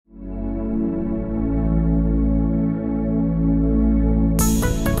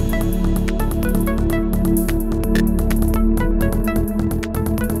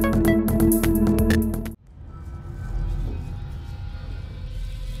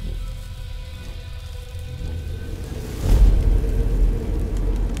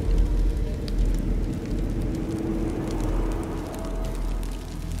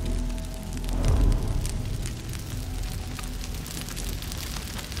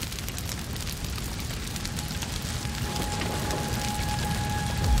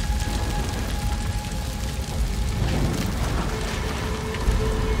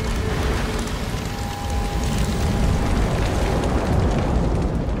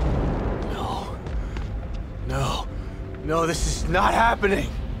No, this is not happening.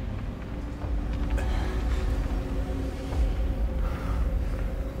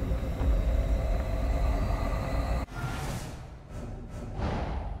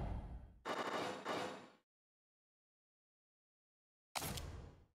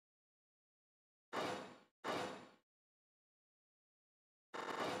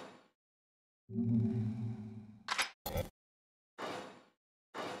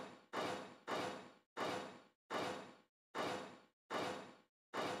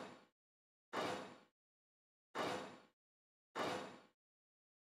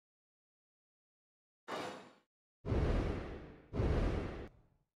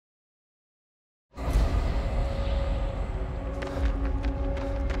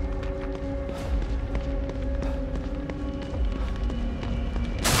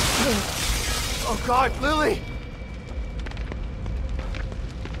 Oh God, Lily!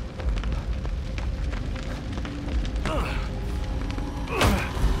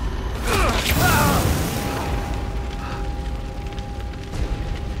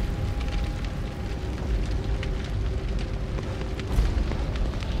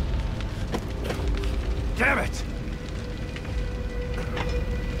 Damn it!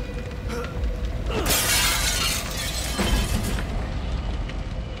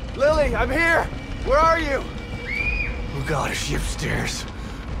 Lily, I'm here! Where are you? Oh God, is she upstairs?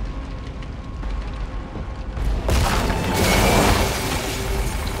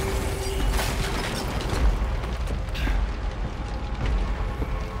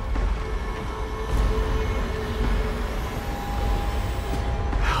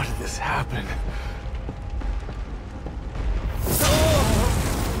 How did this happen?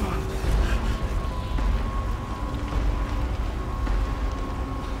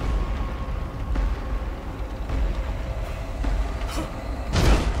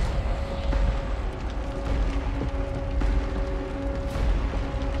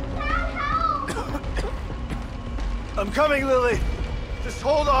 I'm coming, Lily! Just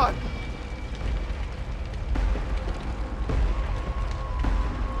hold on!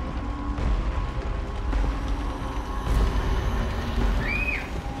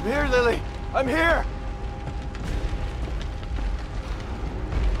 I'm here, Lily! I'm here!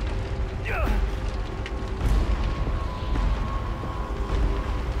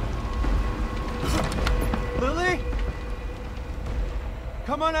 Lily?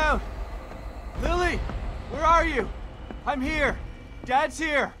 Come on out! Lily! Where are you? I'm here! Dad's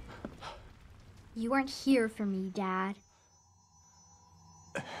here! You weren't here for me, Dad.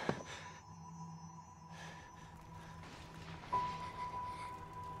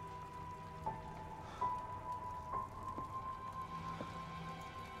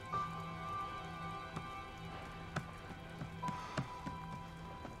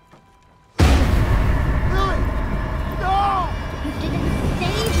 Lily! No! You didn't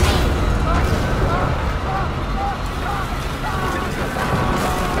save me!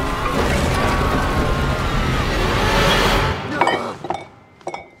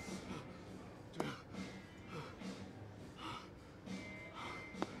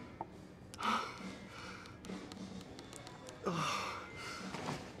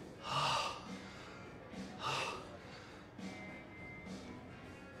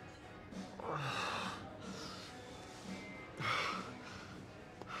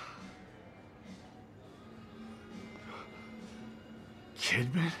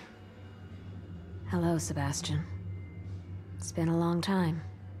 Kidman? Hello, Sebastian. It's been a long time.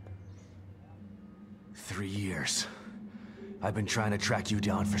 3 years. I've been trying to track you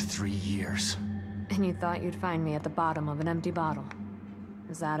down for 3 years. And you thought you'd find me at the bottom of an empty bottle.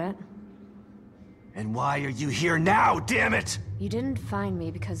 Is that it? And why are you here now, damn it? You didn't find me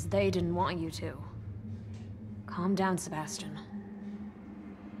because they didn't want you to. Calm down, Sebastian.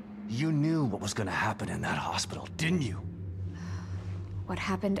 You knew what was gonna happen in that hospital, didn't you? What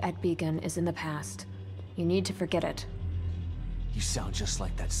happened at Beacon is in the past. You need to forget it. You sound just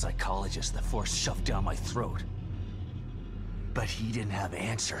like that psychologist the Force shoved down my throat. But he didn't have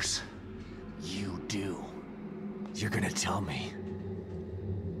answers. You do. You're gonna tell me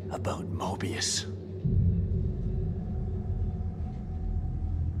about Mobius.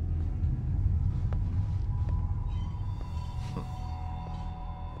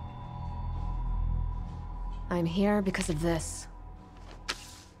 I'm here because of this.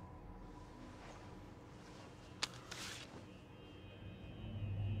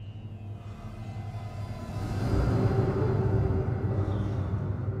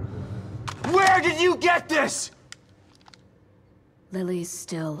 Where did you get this? Lily's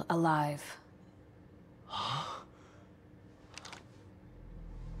still alive.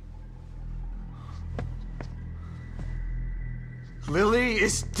 Lily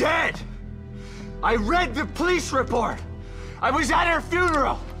is dead! I read the police report! I was at her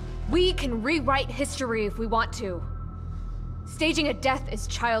funeral! We can rewrite history if we want to. Staging a death is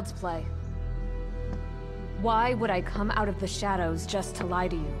child's play. Why would I come out of the shadows just to lie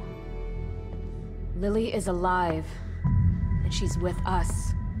to you? Lily is alive, and she's with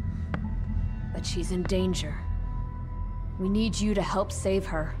us. But she's in danger. We need you to help save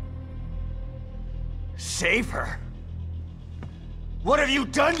her. Save her? What have you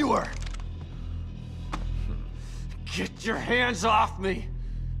done to her? Get your hands off me!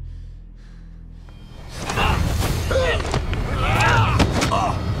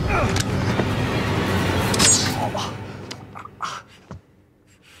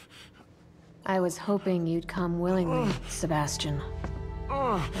 I was hoping you'd come willingly, Sebastian.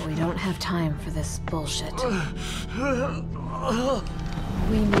 But we don't have time for this bullshit.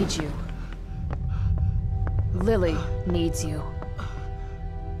 We need you. Lily needs you.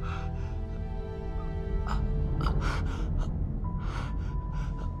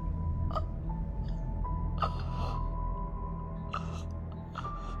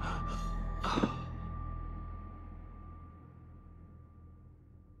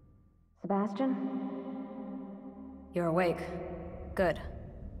 Sebastian? You're awake. Good.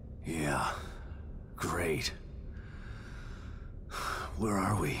 Yeah. Great. Where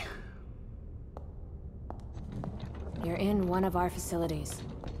are we? You're in one of our facilities.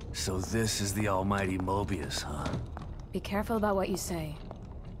 So this is the almighty Mobius, huh? Be careful about what you say.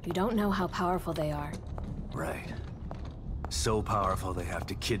 You don't know how powerful they are. Right. So powerful they have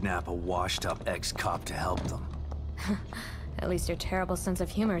to kidnap a washed-up ex-cop to help them. At least your terrible sense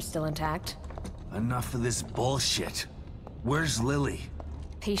of humor is still intact. Enough of this bullshit. Where's Lily?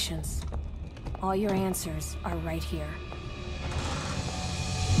 Patience. All your answers are right here.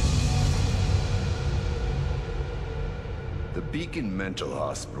 The Beacon Mental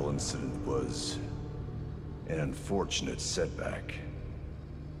Hospital incident was an unfortunate setback.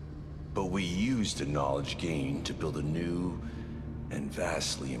 But we used the knowledge gained to build a new and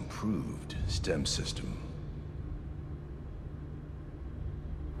vastly improved STEM system.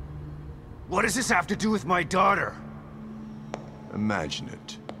 What does this have to do with my daughter? Imagine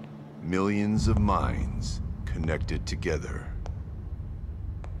it. Millions of minds connected together.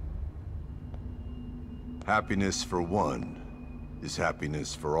 Happiness for one is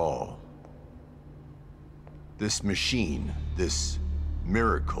happiness for all. This machine, this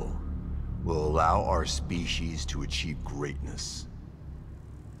miracle, will allow our species to achieve greatness.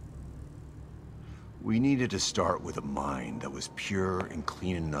 We needed to start with a mind that was pure and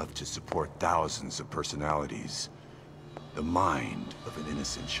clean enough to support thousands of personalities. The mind of an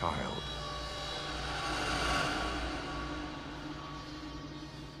innocent child.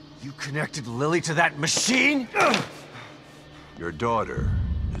 You connected Lily to that machine? Your daughter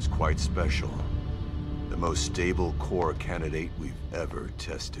is quite special. The most stable core candidate we've ever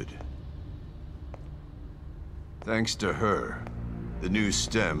tested. Thanks to her, the new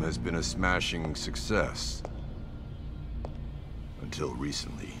STEM has been a smashing success. Until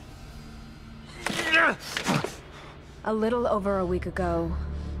recently. A little over a week ago,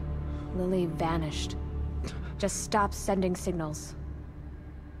 Lily vanished. Just stopped sending signals.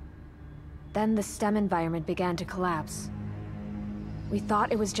 Then the STEM environment began to collapse. We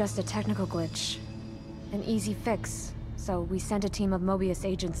thought it was just a technical glitch, an easy fix, so we sent a team of Mobius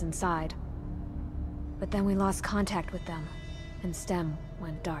agents inside. But then we lost contact with them, and STEM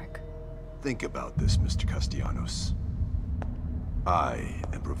went dark. Think about this, Mr. Castellanos. I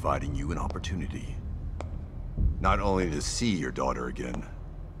am providing you an opportunity. Not only to see your daughter again,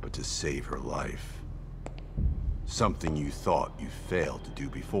 but to save her life. Something you thought you failed to do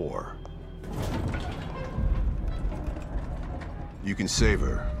before. You can save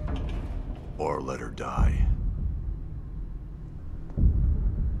her, or let her die.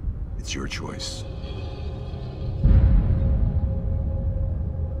 It's your choice.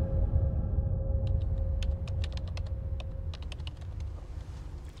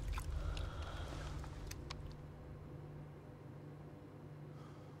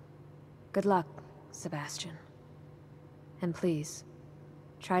 Good luck, Sebastian. And please,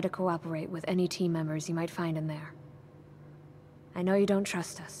 try to cooperate with any team members you might find in there. I know you don't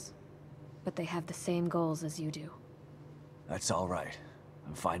trust us, but they have the same goals as you do. That's all right.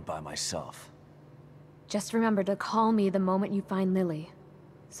 I'm fine by myself. Just remember to call me the moment you find Lily,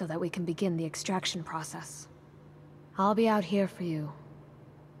 so that we can begin the extraction process. I'll be out here for you.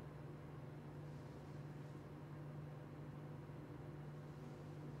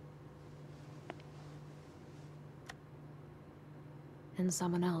 And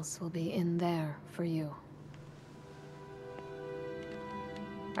someone else will be in there for you.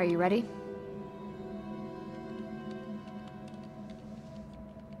 Are you ready?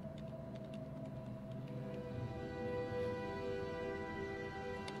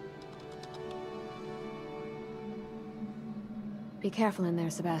 Be careful in there,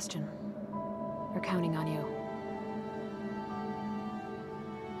 Sebastian. We're counting on you.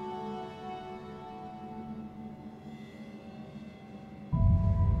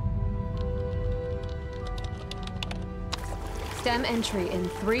 STEM entry in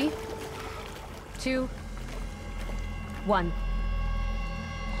 3, 2, 1.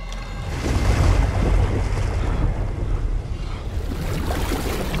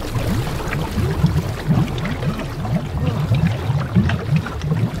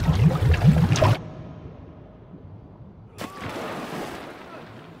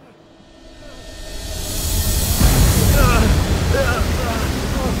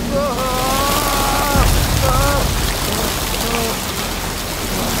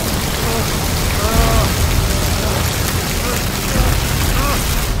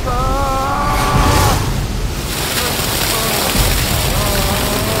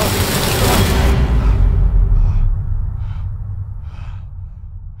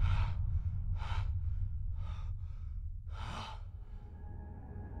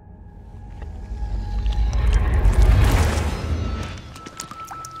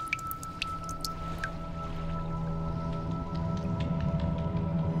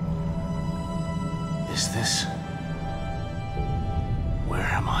 Is this... Where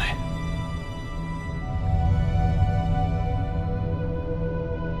am I?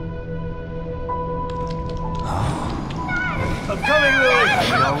 I'm coming, Lily!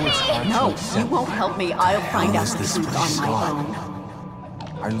 I know it's hard to No, accept. you won't help me. I'll find out the This truth place on my gone.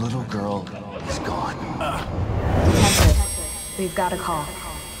 own. Our little girl is gone. Detective, we've got a call.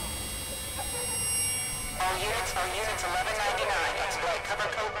 All units 1199. Exploit cover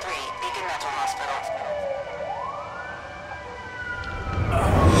code 3, Beacon Mental Hospital.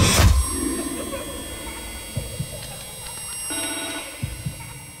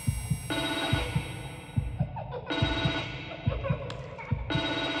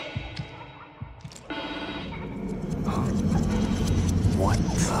 What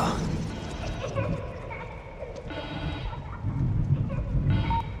the...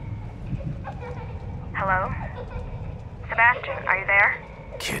 Hello? Sebastian, are you there?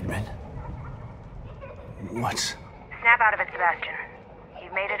 Kidman? What's... Snap out of it, Sebastian.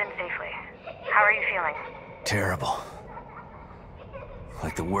 You've made it in safely. How are you feeling? terrible.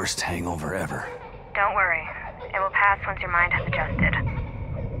 Like the worst hangover ever. Don't worry. It will pass once your mind has adjusted.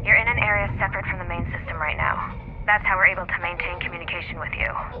 You're in an area separate from the main system right now. That's how we're able to maintain communication with you.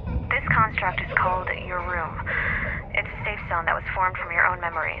 This construct is called your room. It's a safe zone that was formed from your own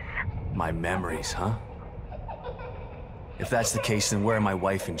memories. My memories, huh? If that's the case, then where are my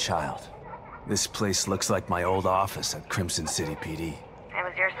wife and child? This place looks like my old office at Crimson City PD. It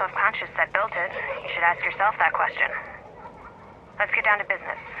was your subconscious that built it. You should ask yourself that question. Let's get down to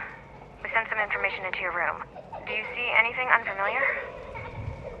business. We sent some information into your room. Do you see anything unfamiliar?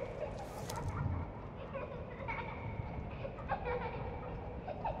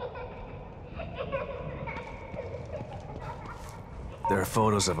 There are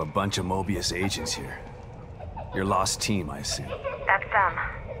photos of a bunch of Mobius agents here. Your lost team, I assume. That's them.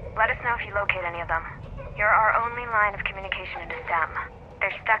 Let us know if you locate any of them. You're our only line of communication into STEM.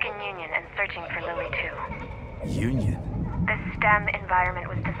 They're stuck in Union and searching for Lily too. Union? This STEM environment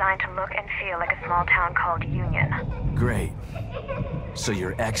was designed to look and feel like a small town called Union. Great. So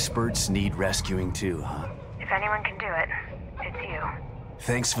your experts need rescuing too, huh? If anyone can do it, it's you.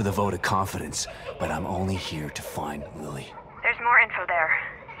 Thanks for the vote of confidence, but I'm only here to find Lily. There's more info there.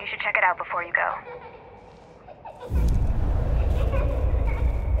 You should check it out before you go.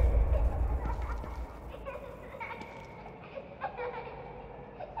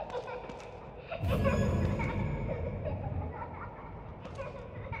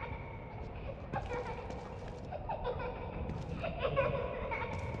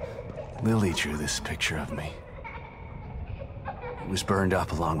 Lily drew this picture of me. It was burned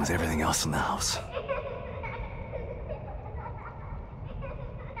up along with everything else in the house.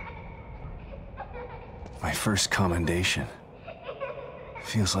 My first commendation.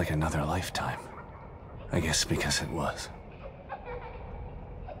 Feels like another lifetime. I guess because it was.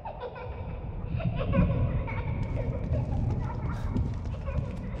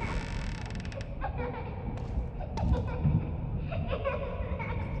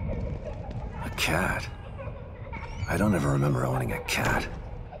 A cat? I don't ever remember owning a cat.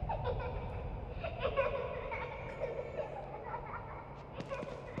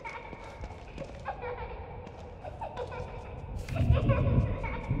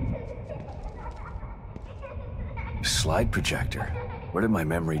 slide projector. Where did my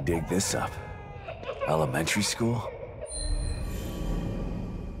memory dig this up? Elementary school?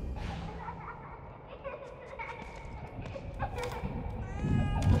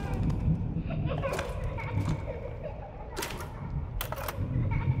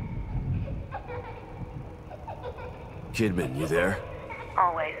 Kidman, you there?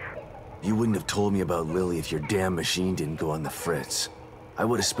 Always. You wouldn't have told me about Lily if your damn machine didn't go on the fritz. I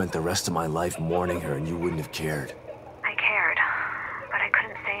would have spent the rest of my life mourning her and you wouldn't have cared. I cared, but I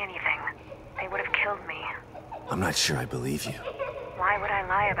couldn't say anything. They would have killed me. I'm not sure I believe you. Why would I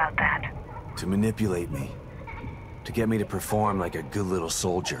lie about that? To manipulate me. To get me to perform like a good little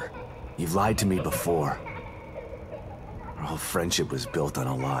soldier. You've lied to me before. Our whole friendship was built on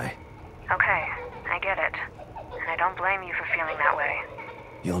a lie. Okay, I get it. And I don't blame you for feeling that way.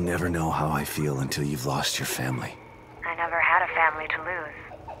 You'll never know how I feel until you've lost your family. I never had a family to lose.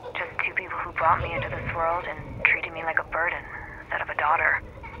 Just two people who brought me into this world and treated me like a burden instead of a daughter.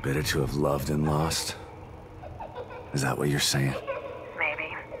 Better to have loved and lost? Is that what you're saying?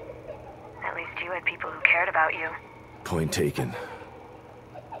 Maybe. At least you had people who cared about you. Point taken.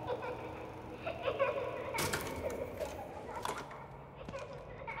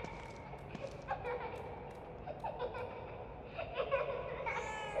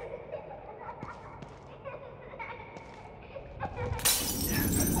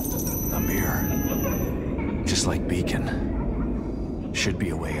 A mirror. Just like Beacon. Should be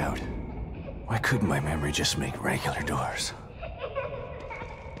a way out. Why couldn't my memory just make regular doors?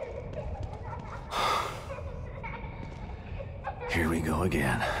 Here we go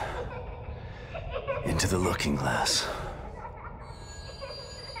again. Into the looking glass.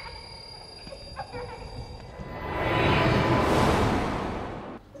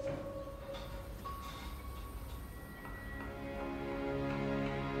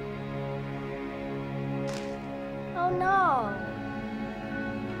 Oh no.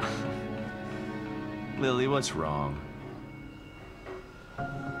 Lily, what's wrong?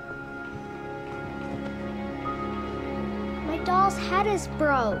 My doll's head is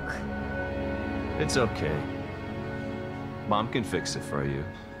broke. It's okay. Mom can fix it for you.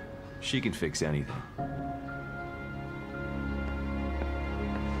 She can fix anything.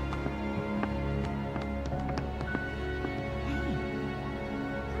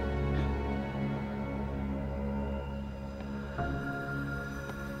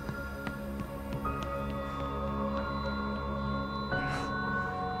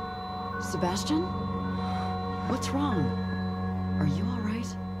 Sebastian? What's wrong? Are you all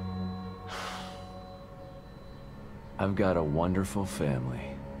right? I've got a wonderful family.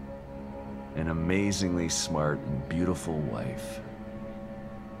 An amazingly smart and beautiful wife.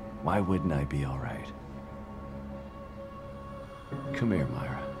 Why wouldn't I be all right? Come here,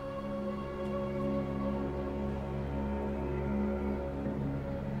 Myra.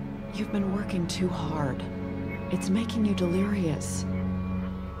 You've been working too hard. It's making you delirious.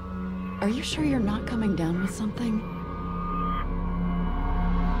 Are you sure you're not coming down with something?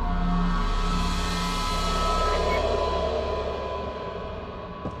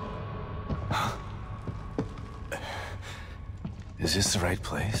 Is this the right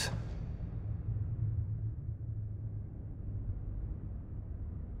place?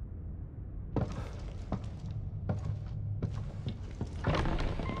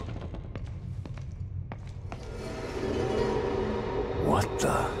 What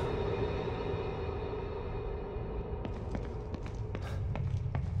the?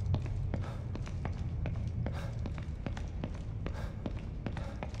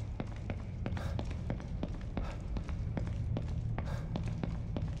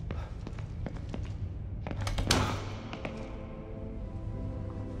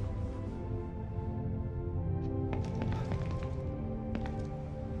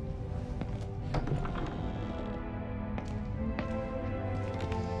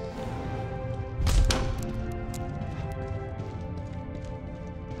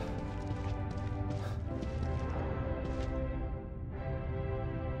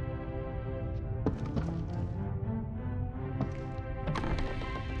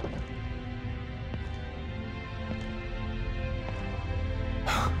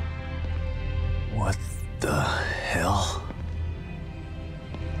 What the hell?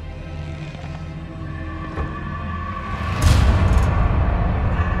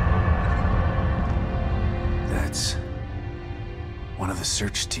 That's one of the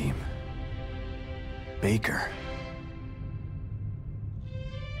search team. Baker.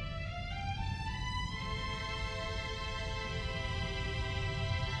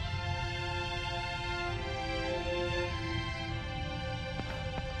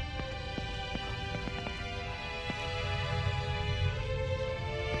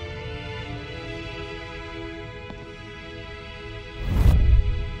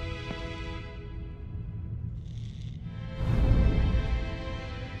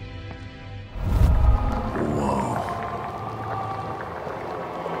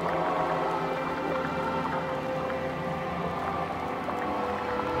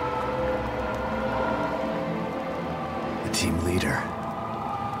 team leader.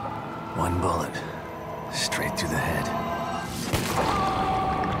 One bullet, straight through the head.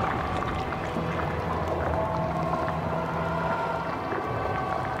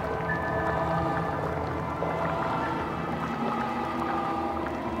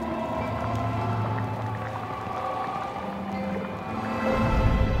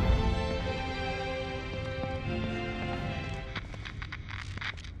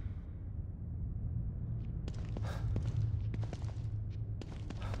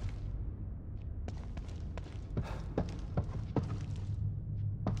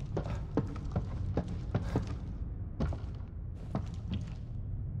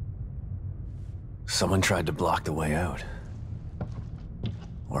 Someone tried to block the way out.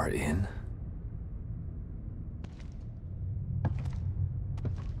 Or in.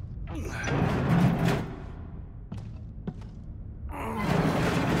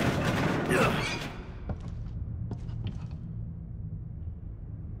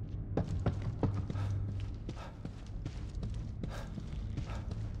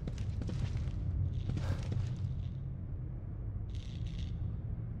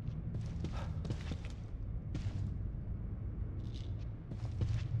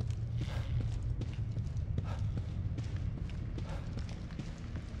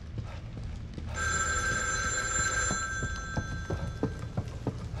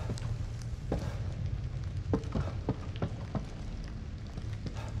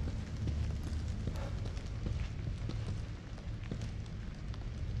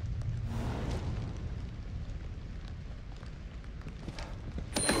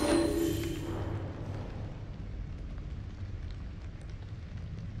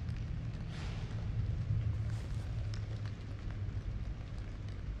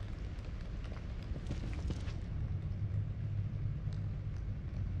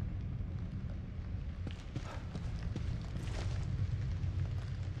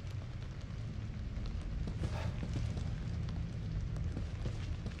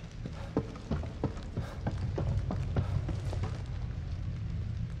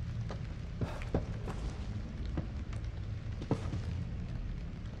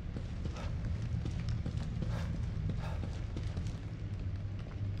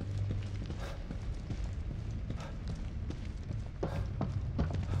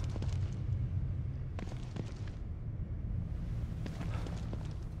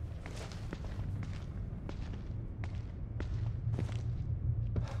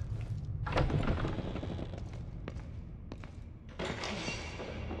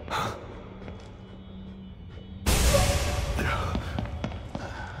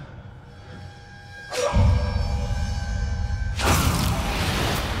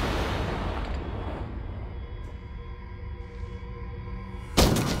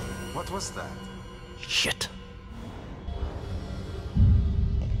 What was that? Shit.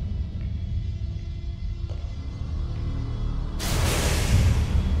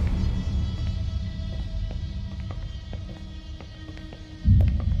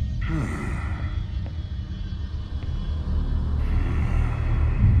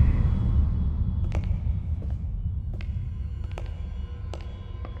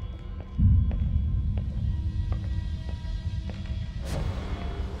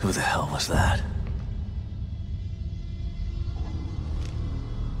 Who the hell was that?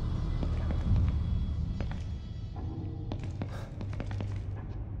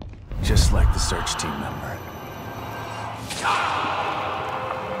 Just like the search team member.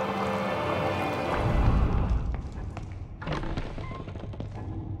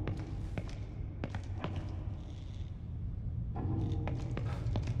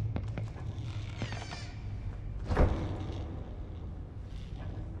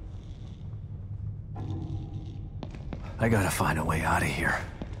 I gotta find a way out of here.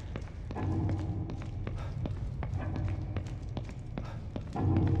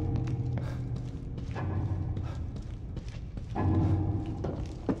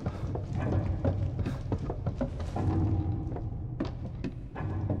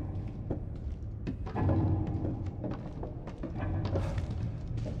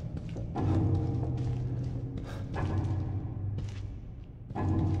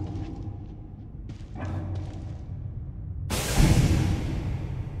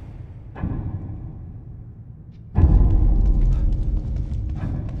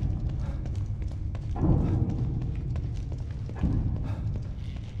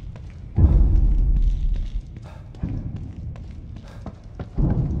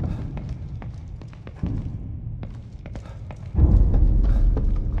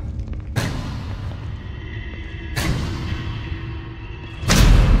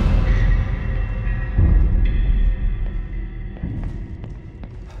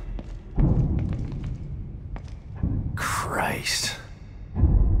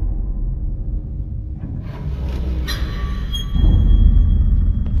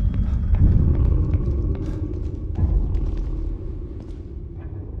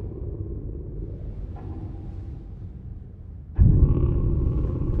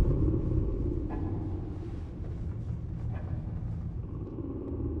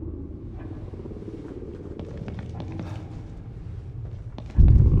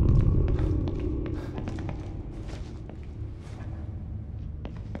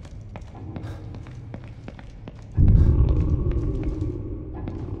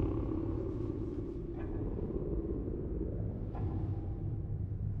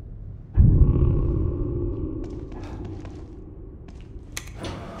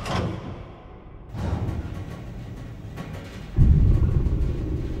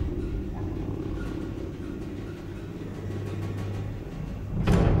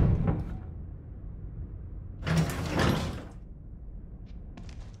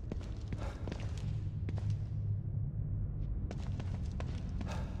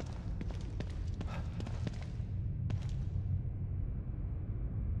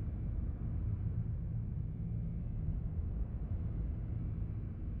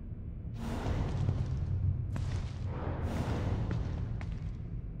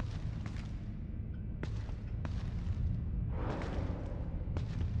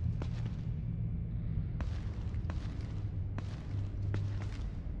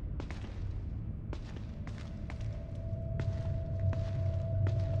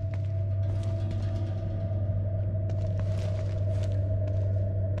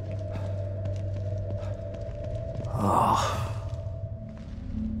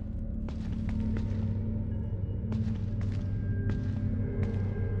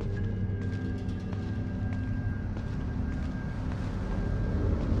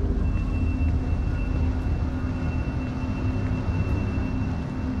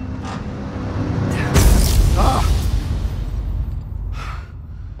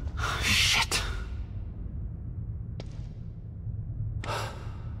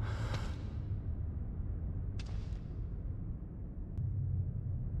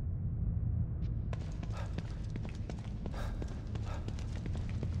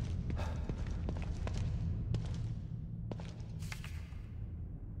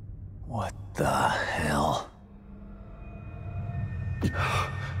 What the hell?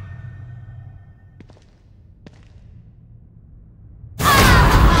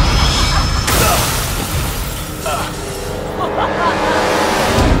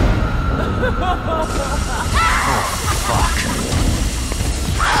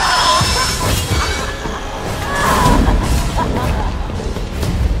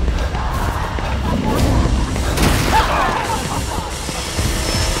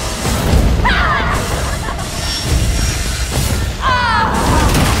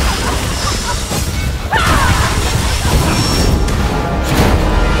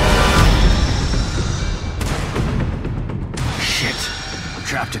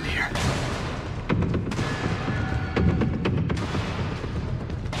 Trapped in here.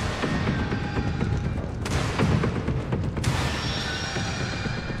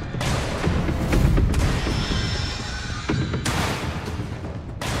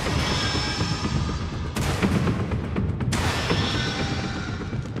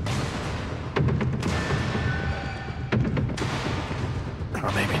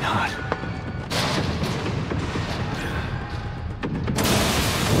 Or maybe not.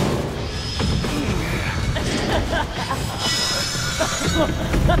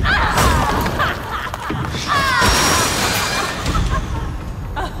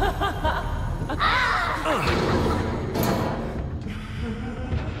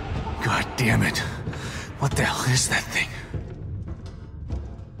 God damn it. What the hell is that thing?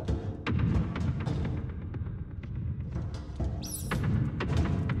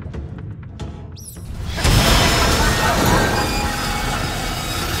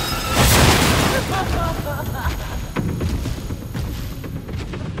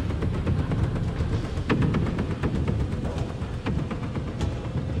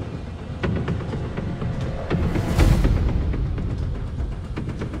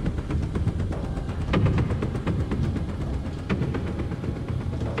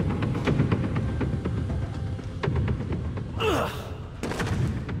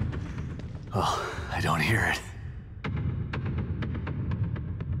 Oh, I don't hear it.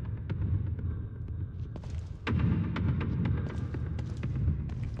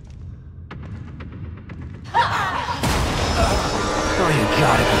 Oh, you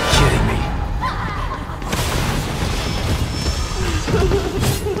gotta be kidding me.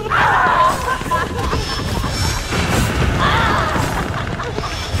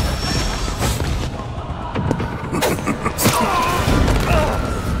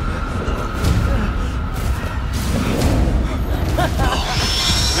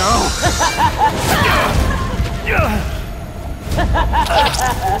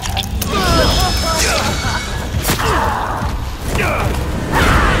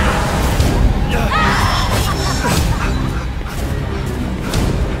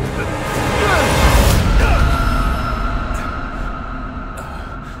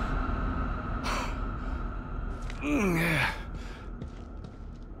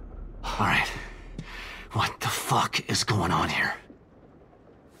 All right. What the fuck is going on here?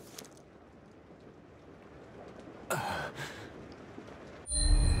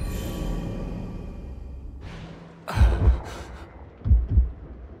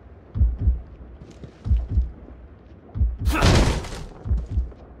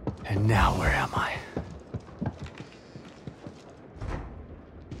 And now where am I?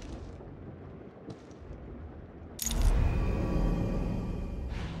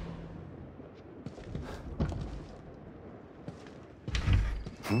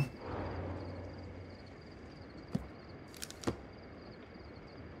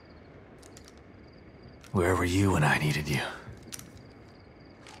 Where were you when I needed you?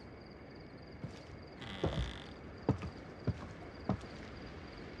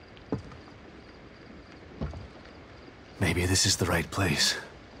 Maybe this is the right place.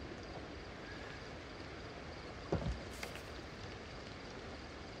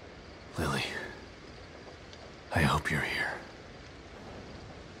 Lily, I hope you're here.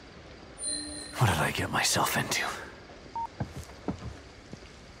 What did I get myself into?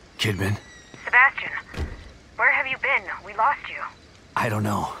 Kidman? Sebastian, where have you been? We lost you. I don't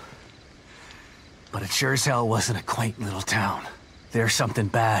know. But it sure as hell wasn't a quaint little town. There's something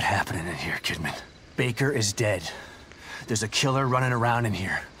bad happening in here, Kidman. Baker is dead. There's a killer running around in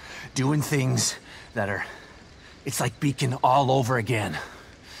here, doing things that are... It's like Beacon all over again.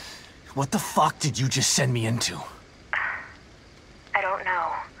 What the fuck did you just send me into? I don't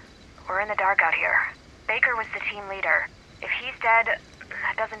know. We're in the dark out here. Baker was the team leader. If he's dead,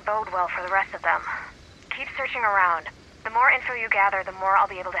 that doesn't bode well for the rest of them. Keep searching around. The more info you gather, the more I'll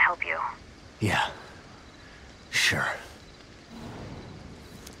be able to help you. Yeah. Sure.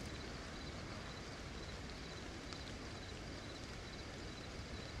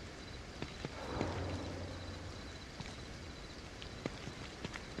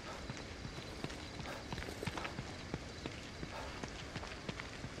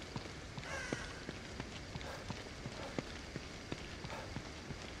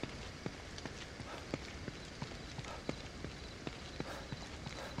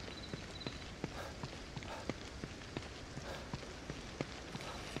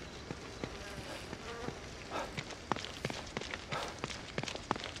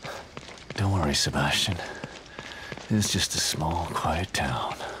 worry, Sebastian. It's just a small, quiet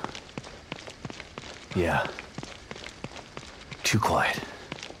town. Yeah. Too quiet.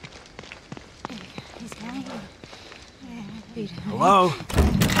 He's coming. Hello?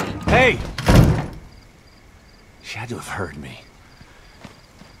 Hey! She had to have heard me.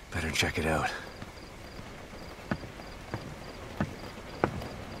 Better check it out.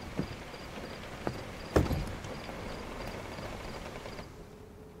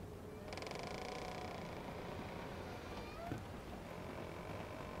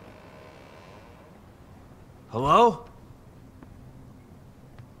 Hello?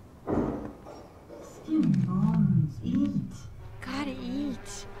 Skin and bones, eat. Gotta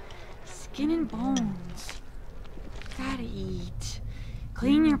eat. Skin and bones. Gotta eat.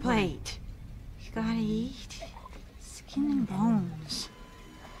 Clean your plate. You gotta eat. Skin and bones.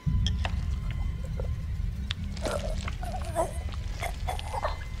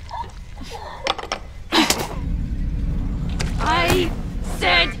 I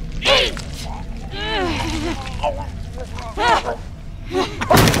said eat! There we go.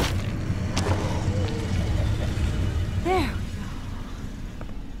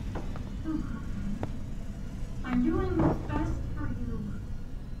 I'm doing what's best for you.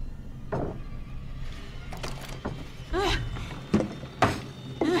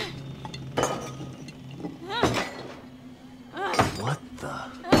 What the?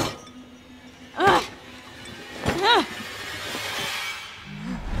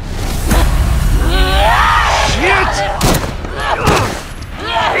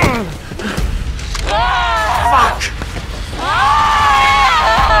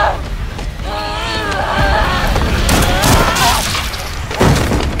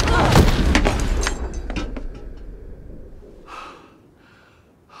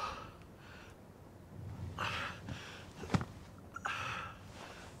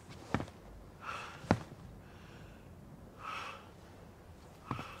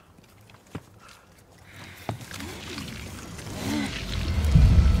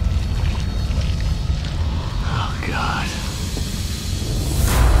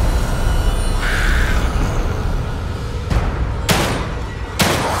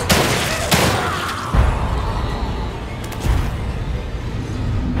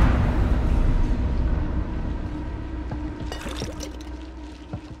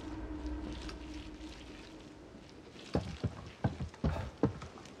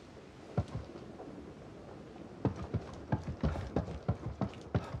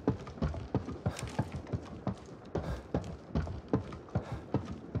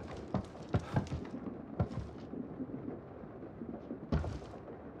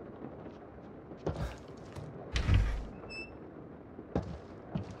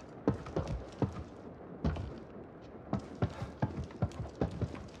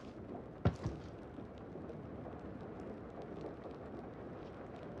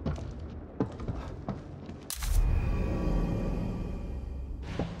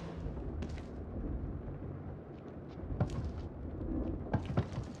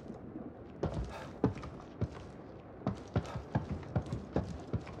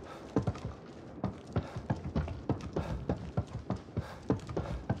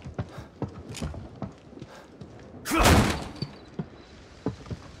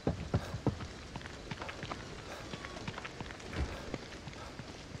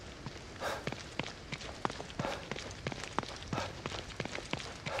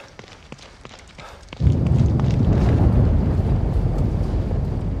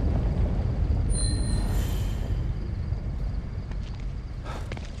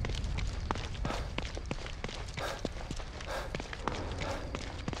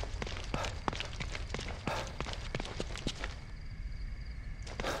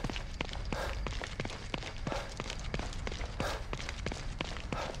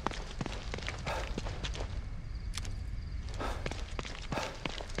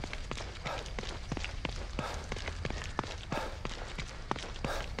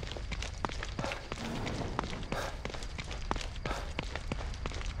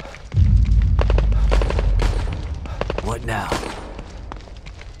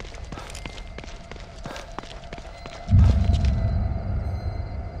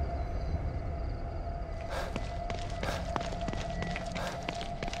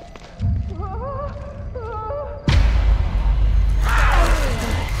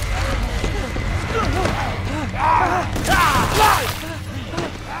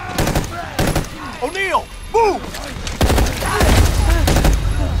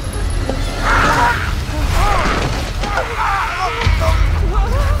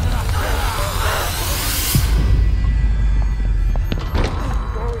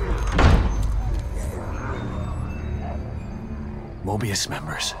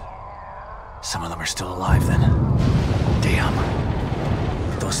 dismembers. Some of them are still alive then. Damn.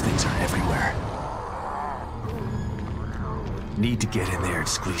 Those things are everywhere. Need to get in there and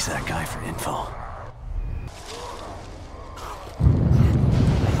squeeze that guy for info.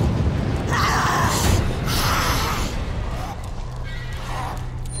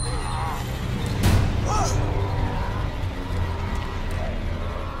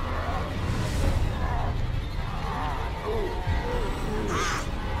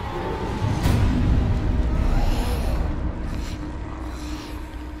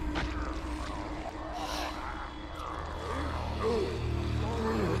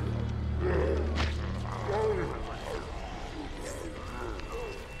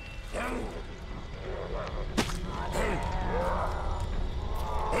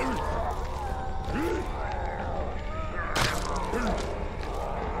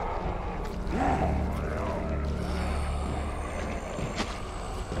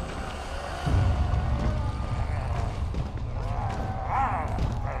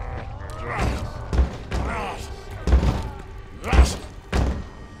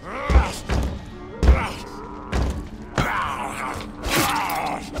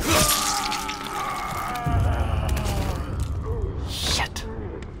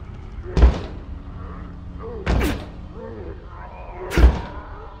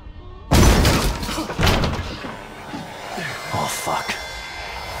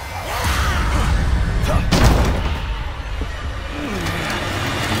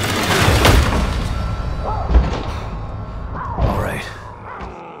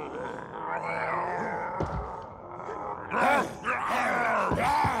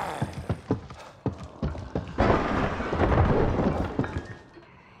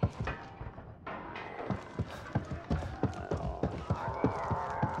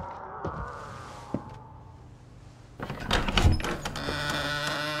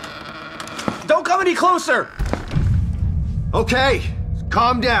 Don't come any closer! Okay,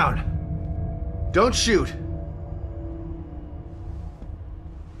 calm down. Don't shoot.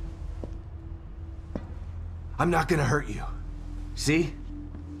 I'm not gonna hurt you. See?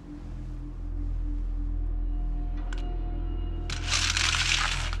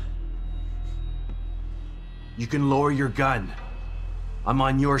 You can lower your gun. I'm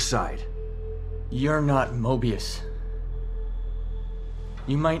on your side. You're not Mobius.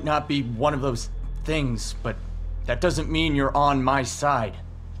 You might not be one of those things, but that doesn't mean you're on my side.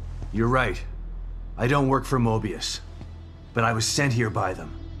 You're right. I don't work for Mobius, but I was sent here by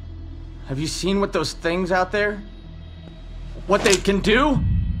them. Have you seen what those things out there? What they can do?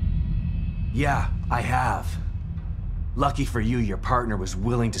 Yeah, I have. Lucky for you, your partner was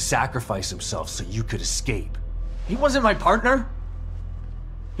willing to sacrifice himself so you could escape. He wasn't my partner.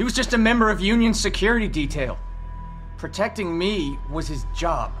 He was just a member of Union security detail. Protecting me was his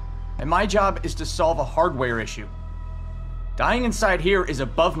job, and my job is to solve a hardware issue. Dying inside here is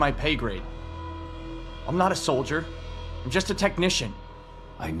above my pay grade. I'm not a soldier. I'm just a technician.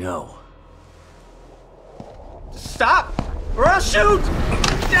 I know. Stop, or I'll shoot!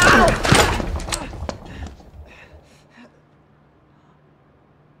 No!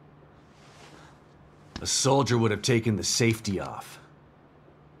 A soldier would have taken the safety off.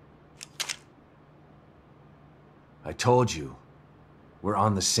 I told you, we're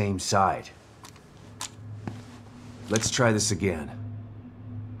on the same side. Let's try this again.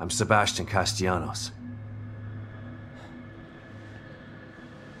 I'm Sebastian Castellanos.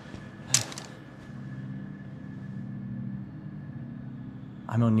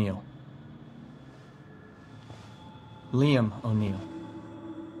 I'm O'Neill. Liam O'Neill.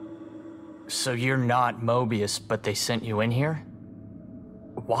 So you're not Mobius, but they sent you in here?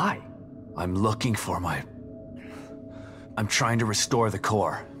 Why? I'm looking for my... I'm trying to restore the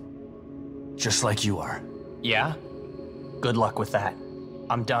core. Just like you are. Yeah? Good luck with that.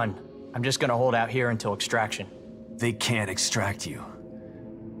 I'm done. I'm just gonna hold out here until extraction. They can't extract you.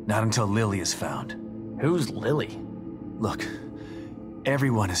 Not until Lily is found. Who's Lily? Look,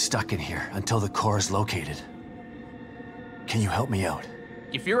 everyone is stuck in here until the core is located. Can you help me out?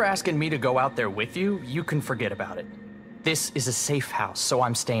 If you're asking me to go out there with you, you can forget about it. This is a safe house, so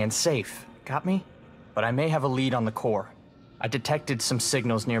I'm staying safe. Got me? But I may have a lead on the core. I detected some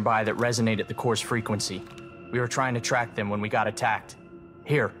signals nearby that resonate at the core's frequency. We were trying to track them when we got attacked.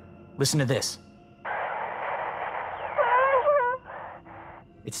 Here, listen to this.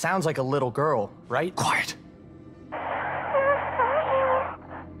 It sounds like a little girl, right? Quiet.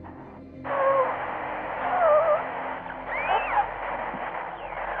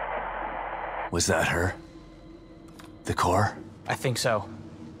 Was that her? The core? I think so.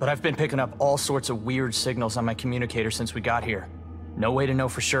 But I've been picking up all sorts of weird signals on my communicator since we got here. No way to know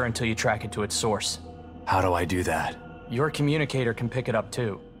for sure until you track it to its source. How do I do that? Your communicator can pick it up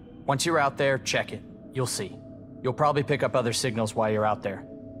too. Once you're out there, check it. You'll see. You'll probably pick up other signals while you're out there.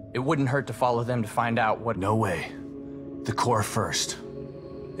 It wouldn't hurt to follow them to find out what— No way. The core first.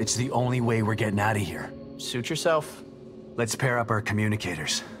 It's the only way we're getting out of here. Suit yourself. Let's pair up our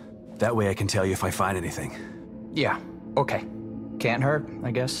communicators. That way I can tell you if I find anything. Yeah, okay. Can't hurt,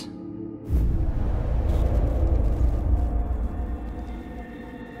 I guess.